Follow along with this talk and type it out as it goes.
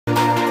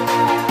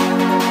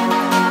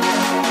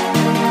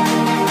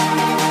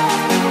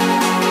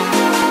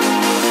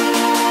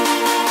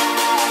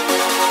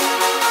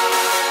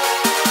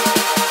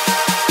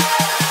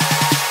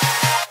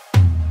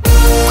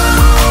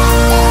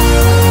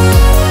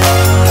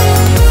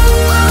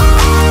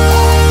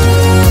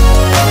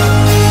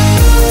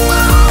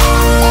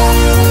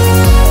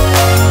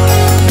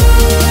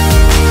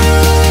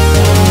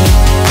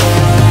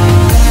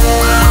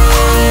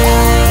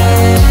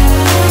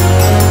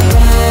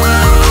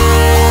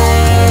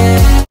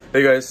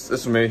Hey guys,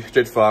 this is me,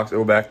 Jade Fox.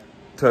 We're back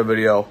to a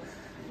video.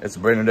 It's a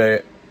brand new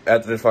day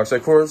at the Jade Fox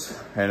headquarters,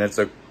 and it's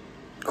a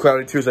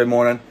cloudy Tuesday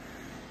morning.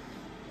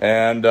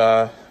 And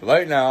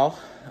right now,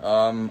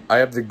 I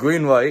have the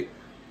green light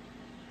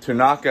to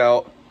knock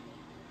out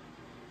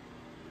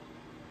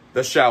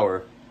the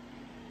shower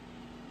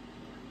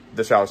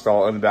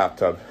stall in the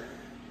bathtub.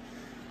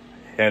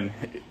 And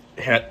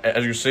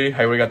as you see,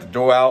 I already got the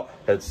door out.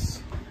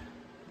 It's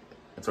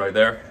right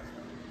there.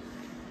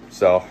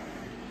 So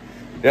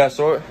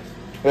so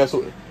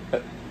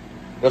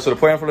the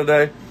plan for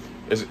today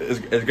is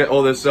get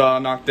all this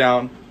knocked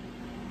down.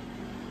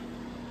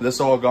 This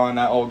all gone,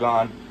 that all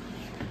gone.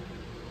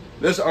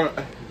 This I'm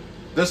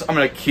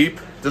gonna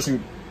keep just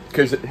in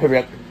case if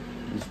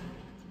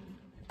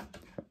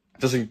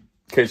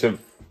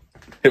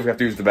we have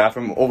to use the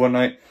bathroom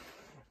overnight.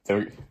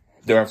 Then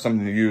we have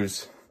something to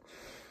use.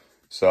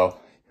 So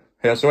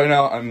yeah, so right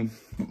now I'm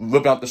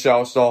ripping out the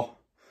shower stall.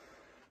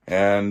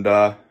 And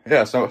so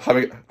come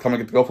and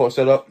get the GoPro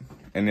set up,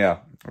 and yeah,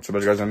 I'll show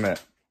you guys in a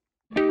minute.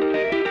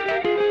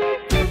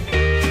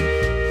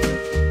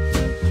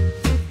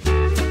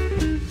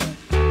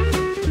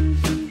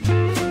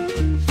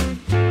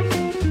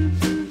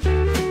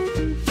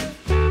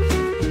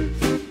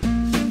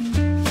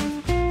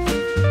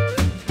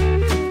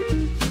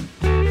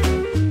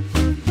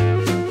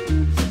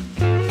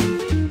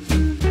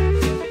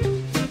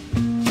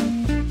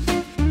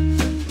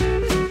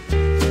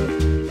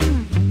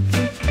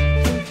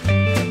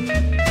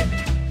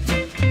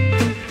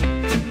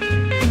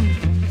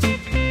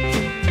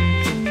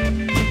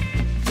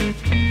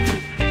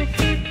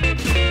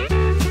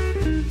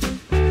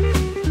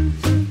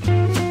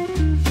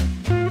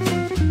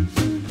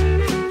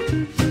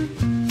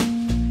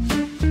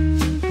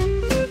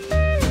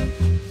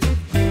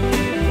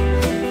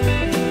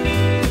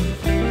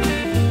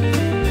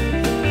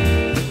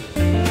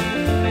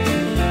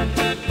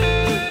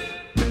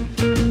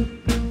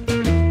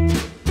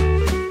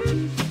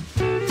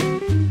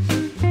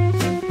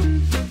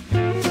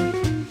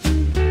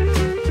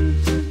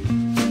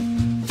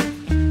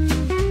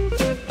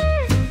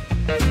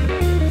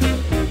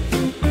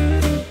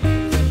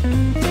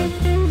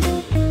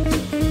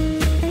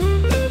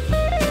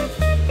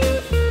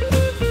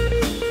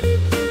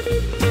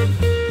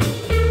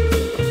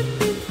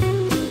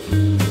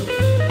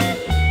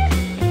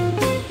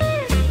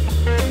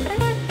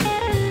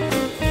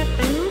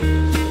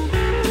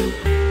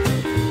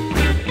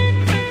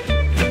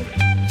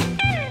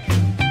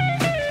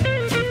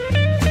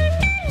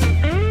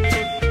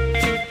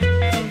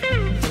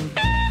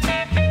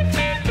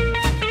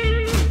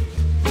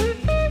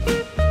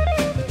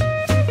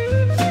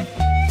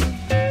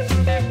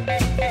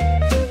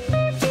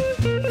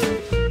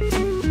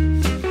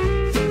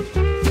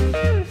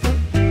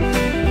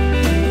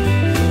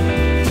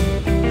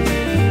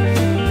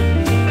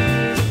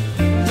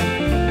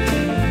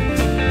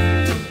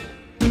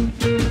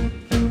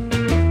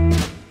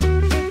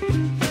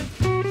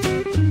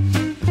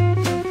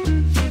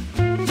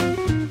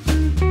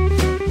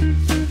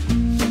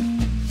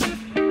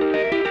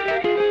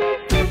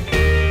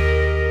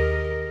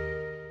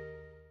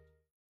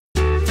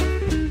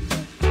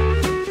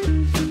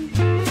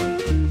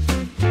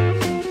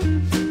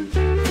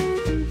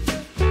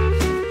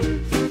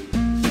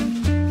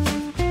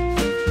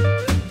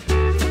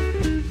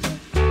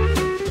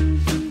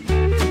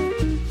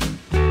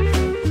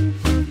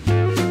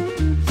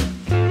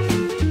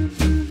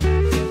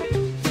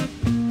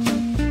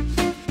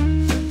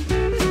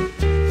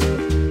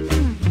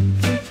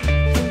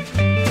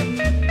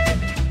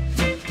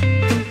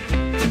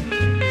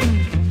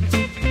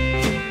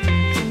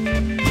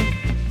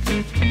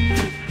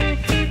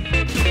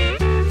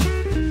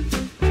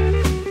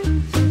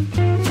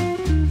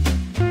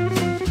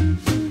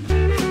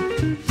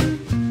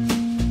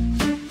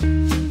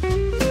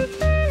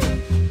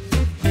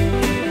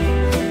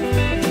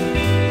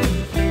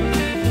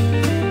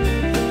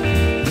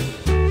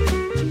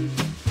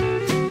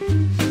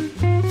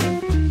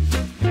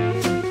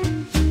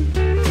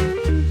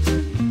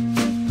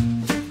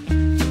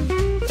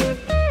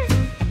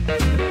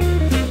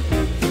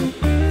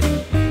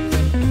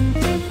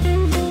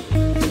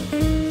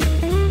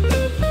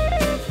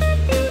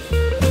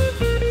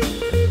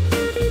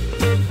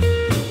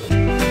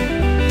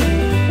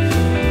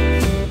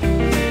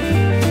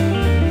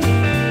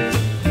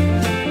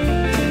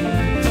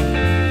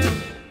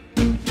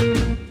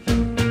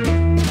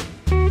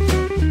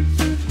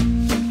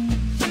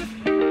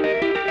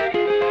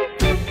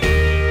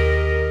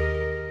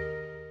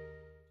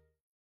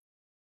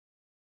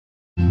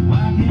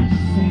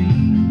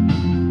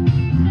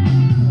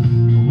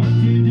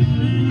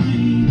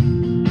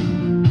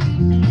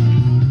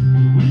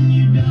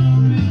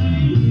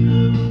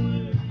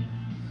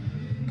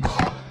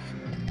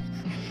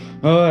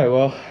 Alright,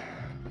 well,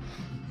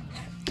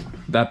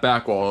 that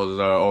back wall is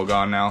all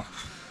gone now.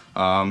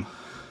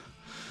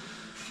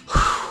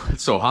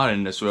 It's so hot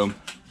in this room.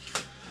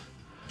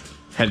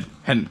 And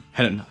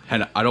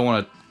I don't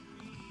want to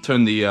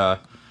turn the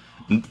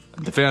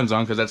fans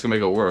on because that's gonna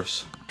make it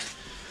worse.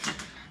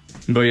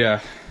 But yeah,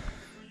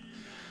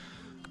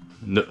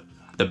 the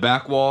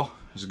back wall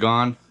is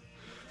gone.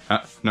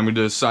 Now I'm gonna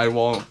do the side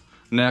wall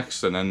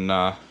next, and then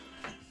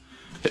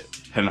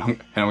and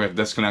I'm gonna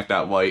disconnect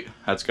that light.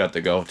 That's got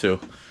to go too.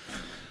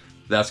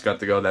 That's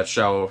got to go. That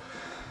shower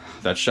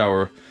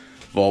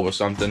valve or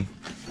something.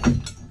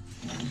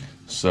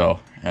 So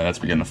yeah, that's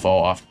beginning to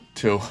fall off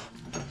too.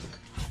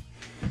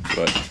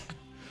 But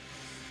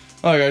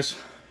alright, guys,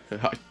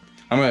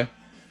 I'm gonna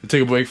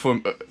take a break for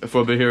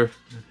a bit here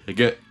to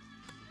get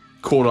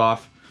cooled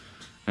off,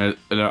 and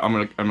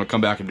I'm gonna come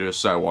back and do the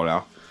sidewall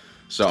now.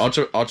 So I'll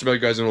check back you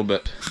guys in a little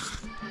bit.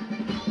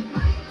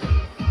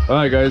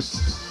 Alright, guys,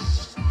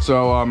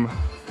 so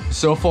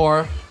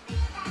far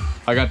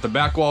I got the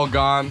back wall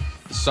gone,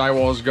 the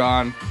sidewall is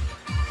gone,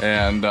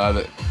 and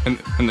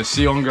the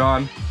ceiling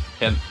gone,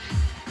 and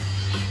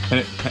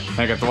I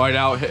got the white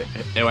out.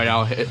 Right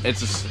now it's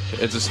just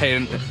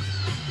hanging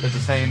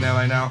there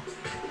right now.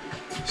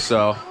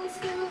 So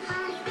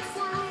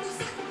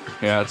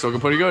yeah, it's looking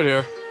pretty good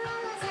here.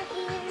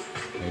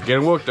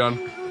 Getting work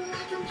done.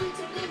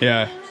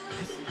 Yeah,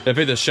 I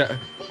think this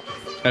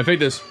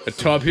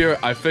tub here,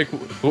 I think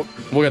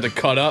we'll get to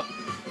cut up.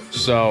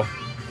 So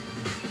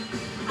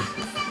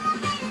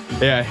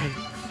yeah,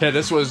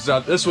 this was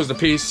the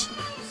piece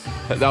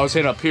that was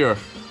hanging up here,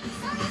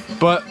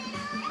 but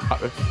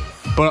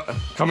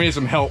come need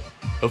some help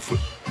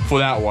for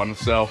that one.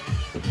 So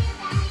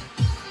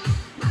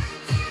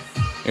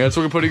yeah, it's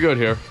looking pretty good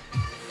here.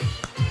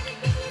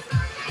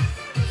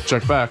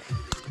 Check back.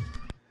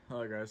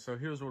 Alright, guys, so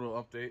here's a little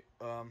update.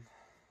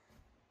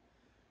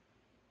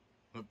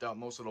 Ripped out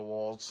most of the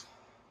walls.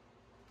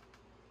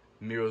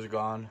 Mirrors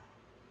gone.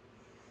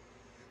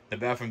 The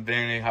bathroom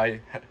vanity I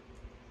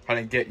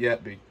didn't get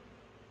yet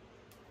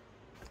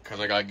because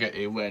I gotta get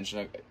a winch,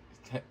 and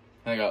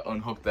I gotta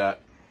unhook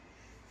that.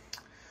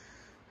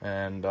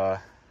 And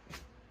I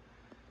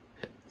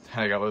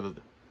got rid of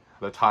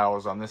the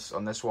tiles on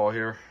this wall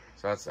here,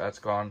 so that's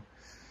gone.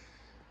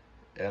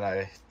 And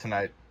I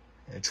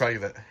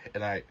tried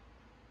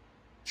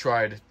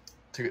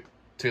to get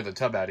the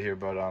tub out of here,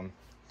 but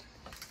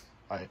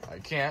I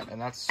can't,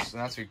 and that's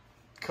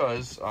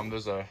because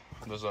there's a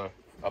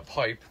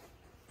pipe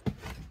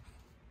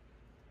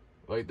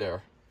right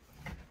there,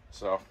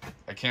 so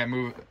I can't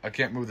move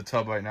the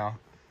tub right now.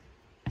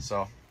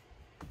 So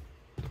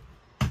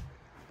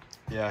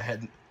yeah,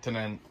 and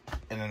then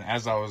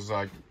as I was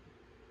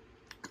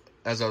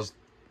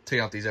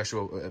taking out these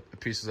actual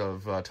pieces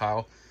of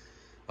tile,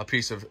 a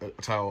piece of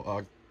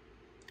tile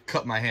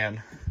cut my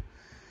hand.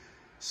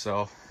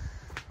 So,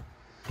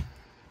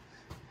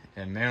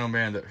 and man, oh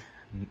man,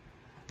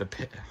 the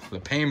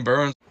pain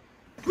burns.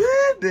 Woo,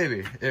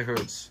 baby, it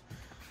hurts.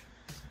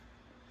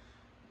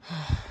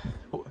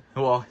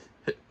 Well,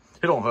 it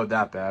don't hurt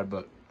that bad,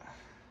 but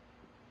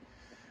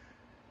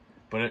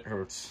it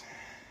hurts.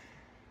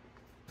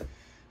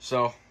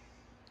 So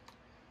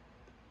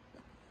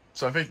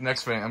I think the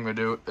next thing I'm gonna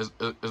do is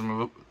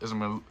I'm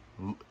gonna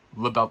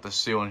lip out the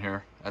ceiling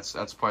here. That's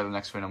probably the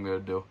next thing I'm gonna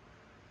do,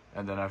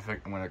 and then I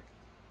think I'm gonna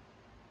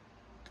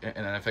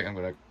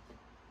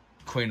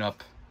clean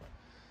up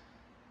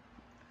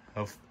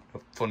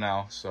for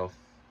now. So,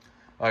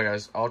 alright,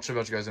 guys, I'll check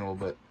out you guys in a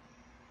little bit.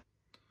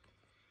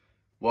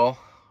 Well,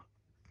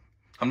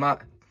 I'm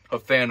not a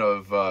fan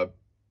of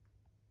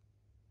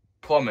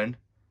plumbing,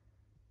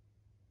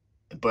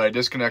 but I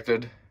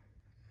disconnected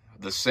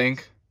the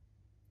sink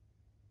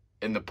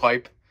in the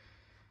pipe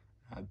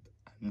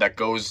that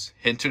goes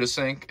into the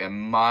sink, and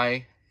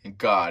my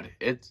God,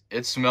 it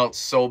smelled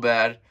so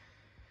bad.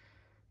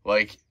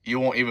 Like, you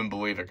won't even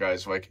believe it,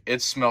 guys. Like,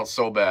 it smelled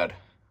so bad.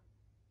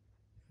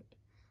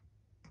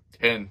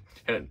 And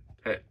I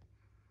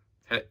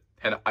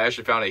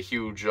actually found a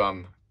huge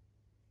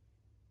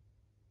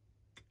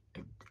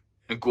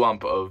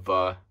glump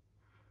of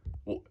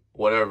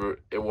whatever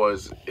it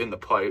was in the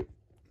pipe.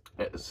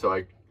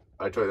 So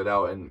I took it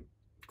out and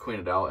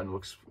cleaned it out, and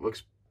looks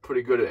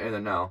pretty good in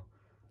it now.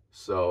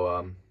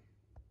 So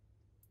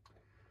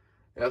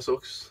yeah, so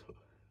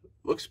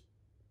looks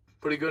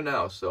pretty good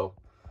now. So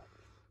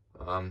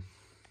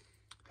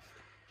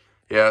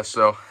yeah,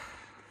 so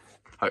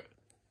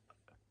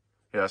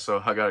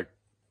I gotta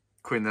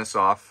clean this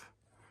off,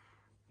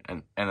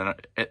 and then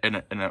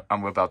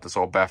I'm whip out this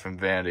old bathroom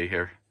vanity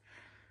here,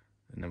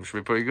 and then it should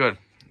be pretty good.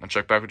 I'll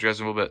check back with you guys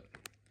in a little bit.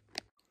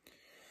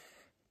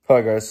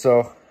 Alright, guys,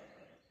 so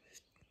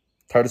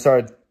I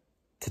decided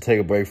to take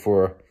a break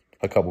for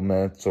a couple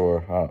minutes,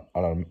 or I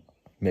don't know,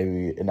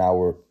 maybe an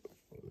hour,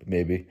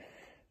 maybe,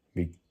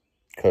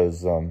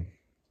 because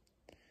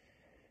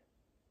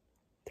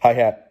I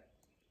had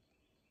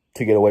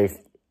to get away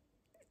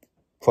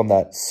from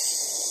that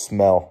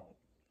smell,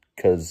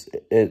 because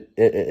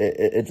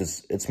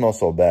it smells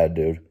so bad,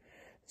 dude.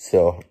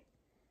 So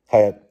I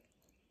had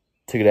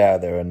to get out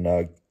of there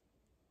and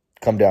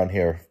come down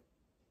here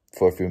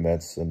for a few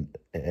minutes and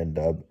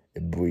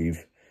breathe.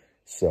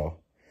 So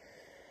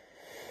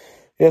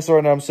yeah, so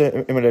right now I'm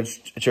sitting in my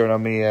chair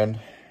on me, and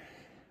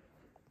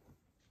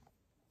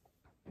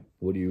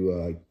what do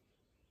you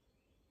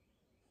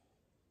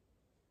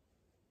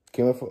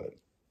camera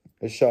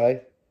is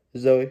shy,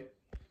 Zoe?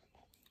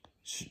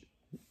 She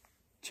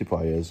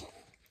probably is.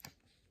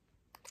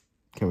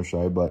 Camera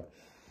shy, but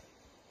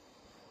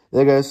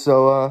yeah, guys.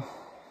 So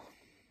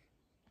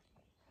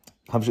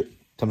I'm just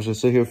gonna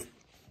sit here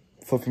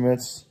for a few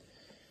minutes,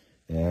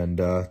 and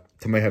I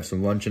might have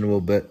some lunch in a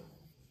little bit,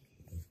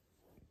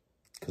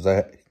 cause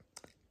I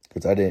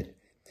didn't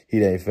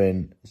eat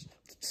anything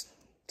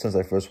since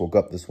I first woke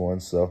up this morning.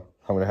 So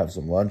I'm gonna have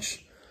some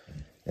lunch.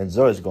 And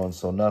Zoe's going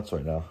so nuts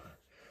right now.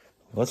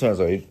 What's wrong,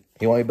 Zoe?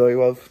 You want your belly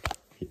rub?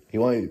 You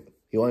want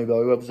your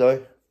belly rub,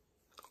 Zoe?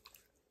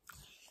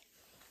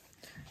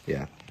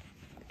 Yeah.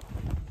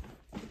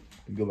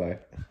 Goodbye.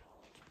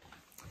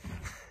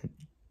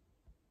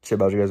 Shit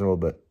about you guys in a little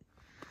bit.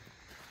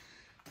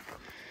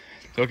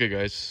 Okay,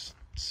 guys.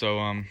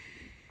 So,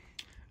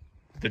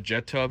 the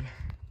jet tub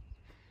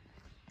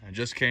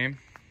just came.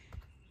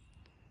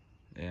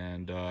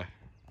 And,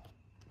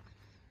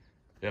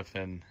 yep,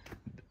 and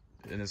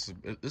this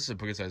is a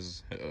pretty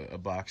size a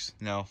box.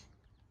 Now,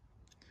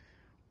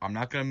 I'm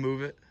not gonna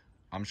move it.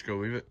 I'm just gonna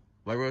leave it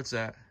right where it's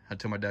at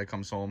until my dad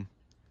comes home,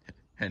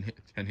 and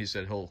he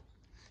said he'll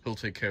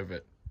take care of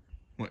it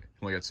when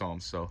he gets home.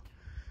 So,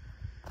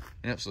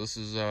 yep. So this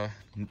is the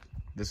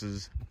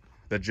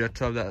jet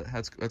tub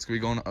that's gonna be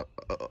going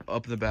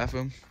up in the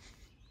bathroom.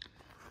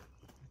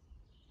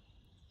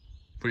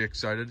 Pretty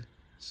excited.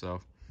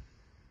 So,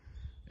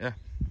 yeah.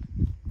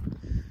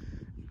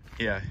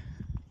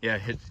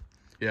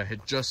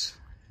 It just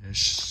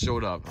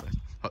showed up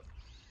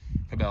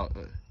about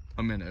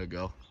a minute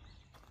ago.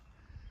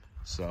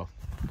 So,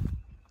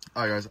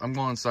 all right, guys, I'm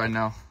going inside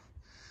now.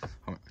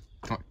 I'm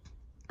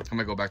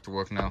gonna go back to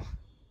work now.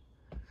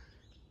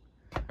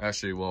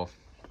 Actually, well,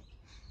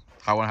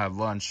 I want to have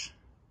lunch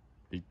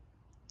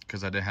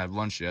because I didn't have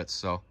lunch yet.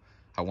 So,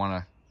 I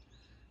want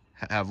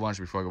to have lunch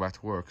before I go back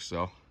to work.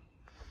 So,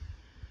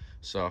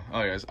 all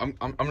right, guys, I'm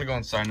gonna go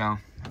inside now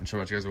and show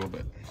you guys a little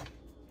bit.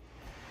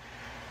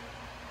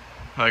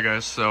 Hi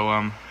guys,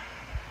 so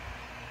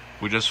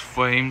we just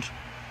framed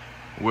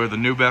where the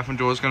new bathroom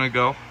door is gonna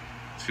go.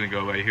 It's gonna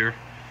go right here,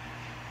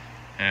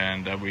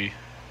 and we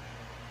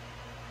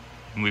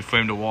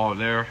framed the wall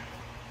there.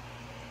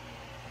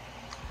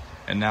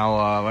 And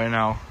now, right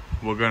now,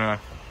 we're gonna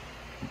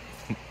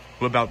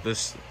flip out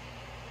this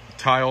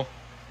tile,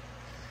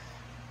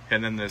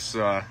 and then this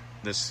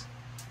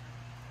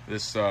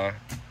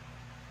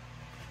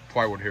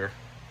plywood here.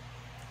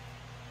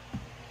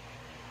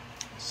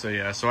 So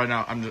yeah, so right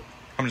now I'm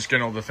just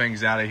getting all the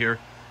things out of here,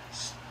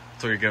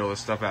 so you get all this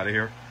stuff out of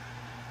here.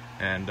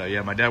 And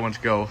yeah, my dad went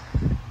to go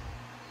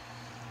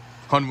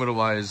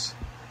unwidowlize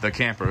the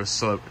camper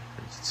so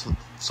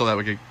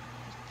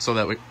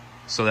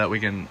that we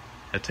can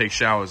take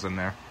showers in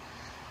there,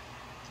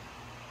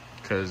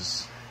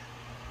 because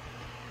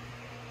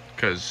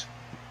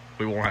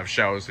we won't have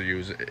showers to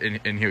use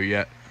in here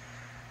yet.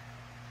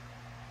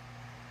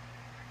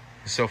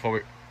 So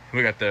far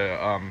we got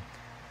the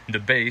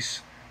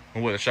base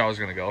where the shower's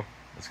gonna go.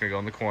 It's gonna go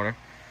in the corner,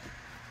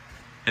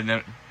 and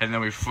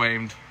then we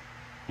framed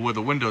where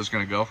the window's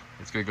gonna go.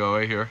 It's gonna go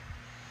right here,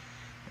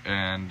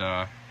 and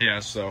yeah,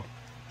 so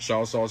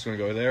shower stall's gonna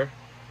go there,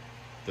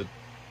 the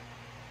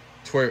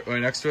toilet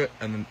right next to it,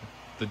 and then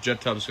the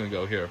jet tub's gonna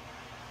go here,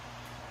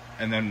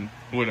 and then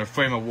we're gonna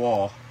frame a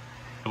wall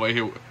right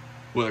here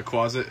where the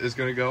closet is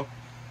gonna go,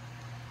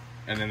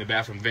 and then the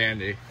bathroom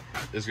vanity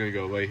is gonna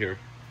go right here.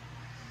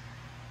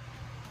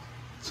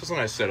 So it's a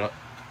nice setup.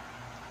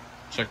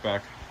 Check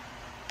back.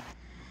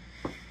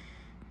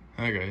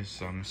 Hi guys,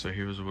 so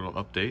here's a little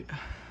update.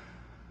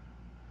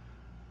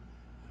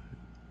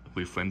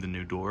 We framed the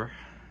new door.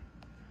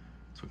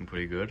 It's looking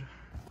pretty good.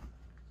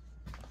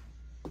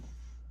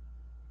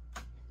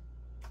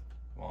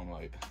 Long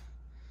light.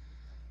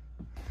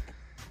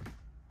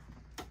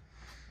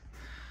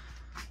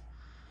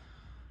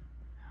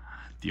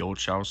 The old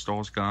shower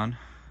stall is gone.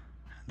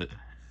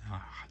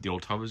 The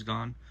old tub is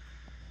gone.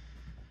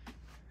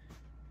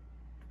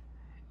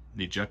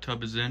 The jet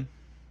tub is in.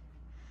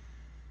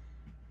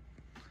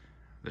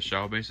 The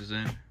shower base is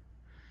in.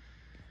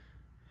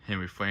 And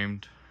we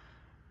framed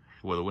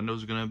where the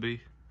windows are gonna be.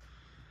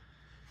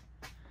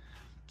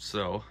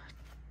 So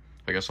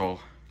I guess I'll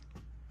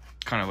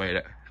kind of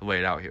lay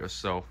it out here.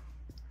 So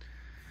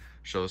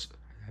shows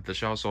the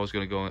shower stall is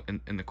gonna go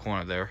in the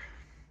corner there.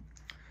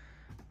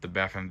 The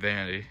bathroom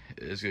vanity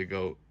is gonna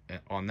go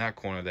on that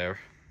corner there.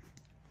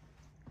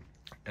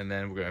 And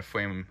then we're gonna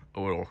frame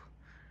a little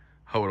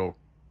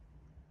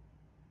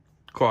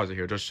closet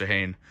here just to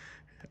hang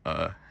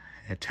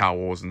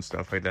towels and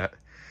stuff like that.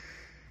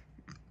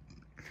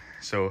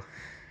 So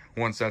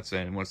once that's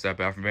in, once that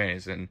bathroom vanity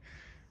is in,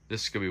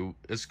 this could be a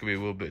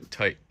little bit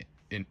tight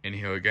in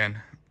here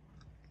again,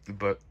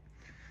 but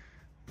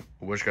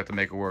we just got to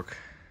make it work.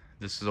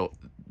 This is all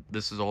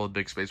the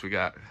big space we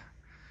got,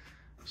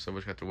 so we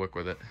just got to work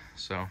with it.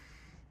 So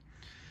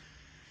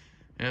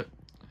yep.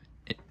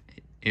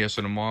 Yeah,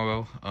 so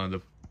tomorrow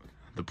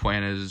the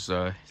plan is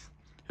to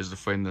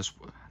frame this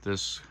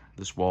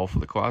wall for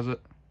the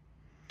closet,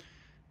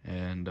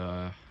 and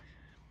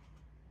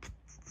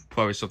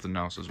probably something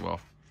else as well.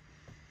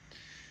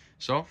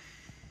 So,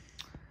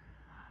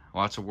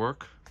 lots of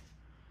work,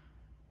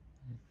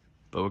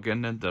 but we're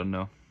getting it done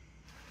now.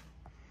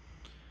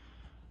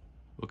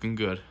 Looking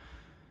good.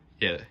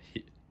 Yeah,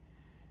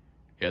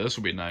 this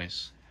will be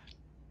nice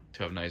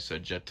to have a nice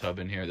jet tub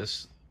in here.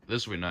 This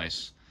will be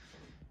nice.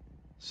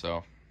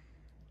 So,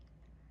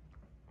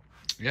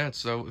 yeah,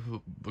 it's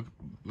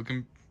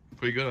looking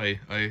pretty good.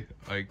 I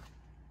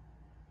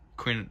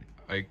cleaned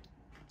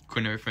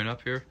everything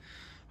up here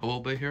a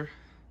little bit here.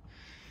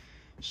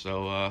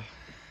 So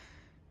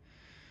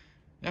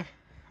yeah,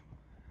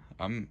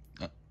 I'm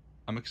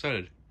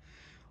excited.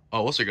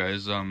 Oh, also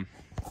guys,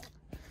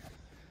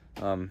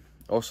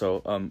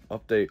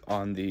 update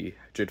on the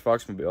Jade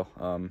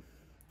Foxmobile.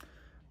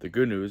 The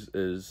good news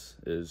is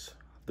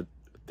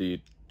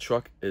the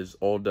truck is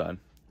all done.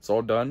 It's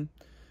all done.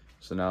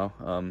 So now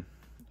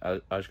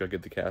I just gotta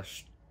get the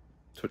cash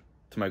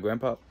to my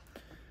grandpa,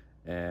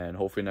 and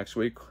hopefully next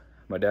week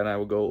my dad and I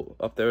will go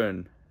up there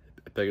and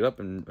pick it up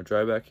and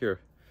drive back here.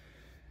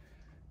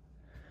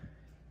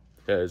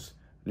 There's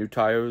new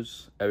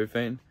tires,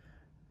 everything.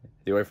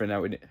 The only thing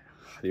that we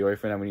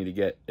need to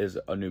get is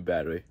a new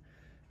battery,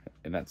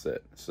 and that's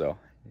it. So,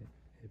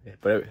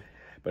 but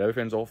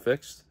everything's all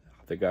fixed.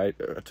 The guy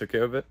took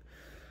care of it.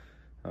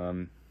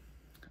 I'm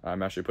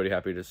actually pretty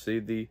happy to see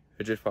the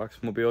Jade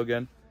Foxmobile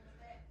again.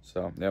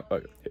 So, yep.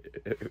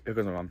 Here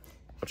goes my mom.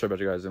 I'll try about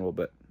you guys in a little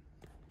bit.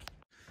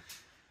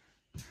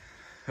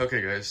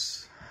 Okay,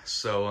 guys.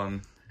 So,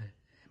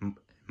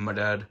 my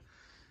dad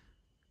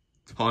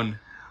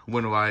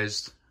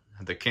winterized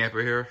the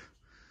camper here,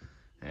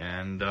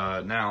 and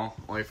now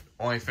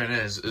only thing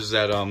is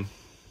that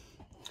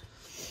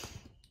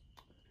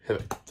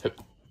have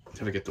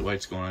to get the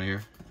lights going on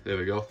here. There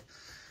we go.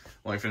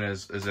 Only thing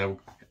is that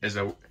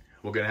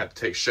we're gonna have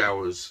to take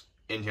showers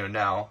in here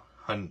now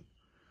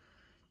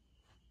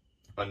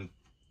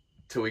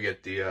until we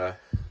get the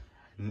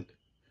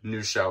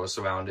new shower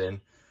surround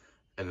in,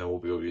 and then we'll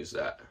be able to use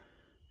that.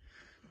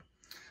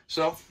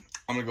 So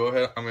I'm gonna go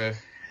ahead. I'm gonna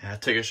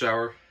take a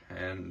shower,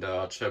 and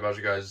I'll chat about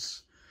you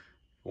guys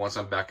once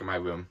I'm back in my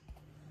room.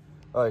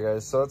 Alright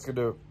guys, so that's gonna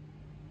do it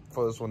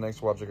for this one. Thanks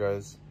for watching,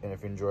 guys, and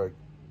if you enjoyed,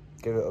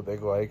 give it a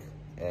big like,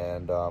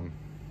 and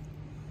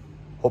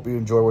hope you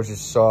enjoyed what you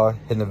saw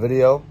in the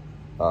video.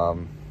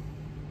 I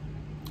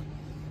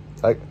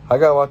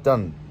got a lot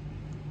done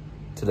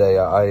today.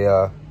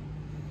 I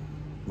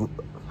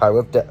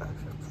whipped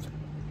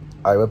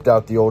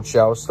out the old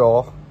shower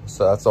stall,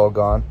 so that's all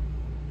gone,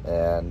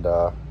 and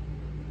the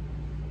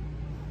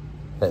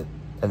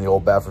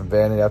old bathroom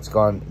vanity, that's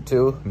gone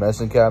too.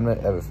 Medicine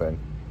cabinet, everything.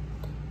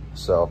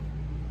 So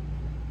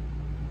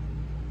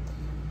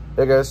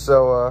yeah, guys.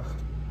 So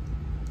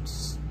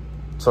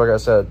like I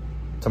said,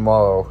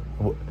 tomorrow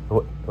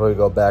we'll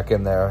go back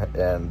in there,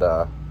 and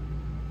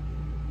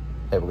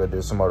hey, we're gonna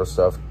do some other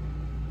stuff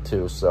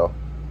too. So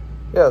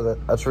yeah,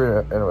 that's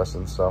really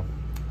interesting. So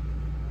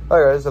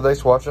alright guys, so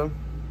thanks for watching.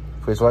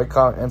 Please like,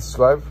 comment, and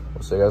subscribe.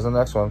 We'll see you guys in the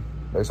next one.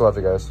 Thanks for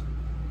watching, guys.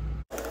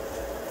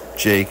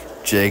 Jake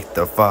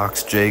the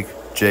Fox, Jake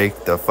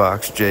the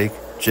Fox, Jake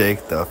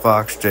the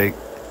Fox, Jake.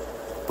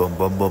 Boom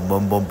boom boom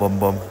boom boom boom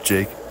boom.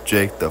 Jake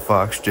the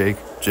Fox, Jake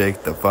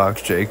the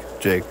Fox, Jake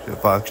the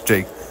Fox,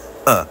 Jake.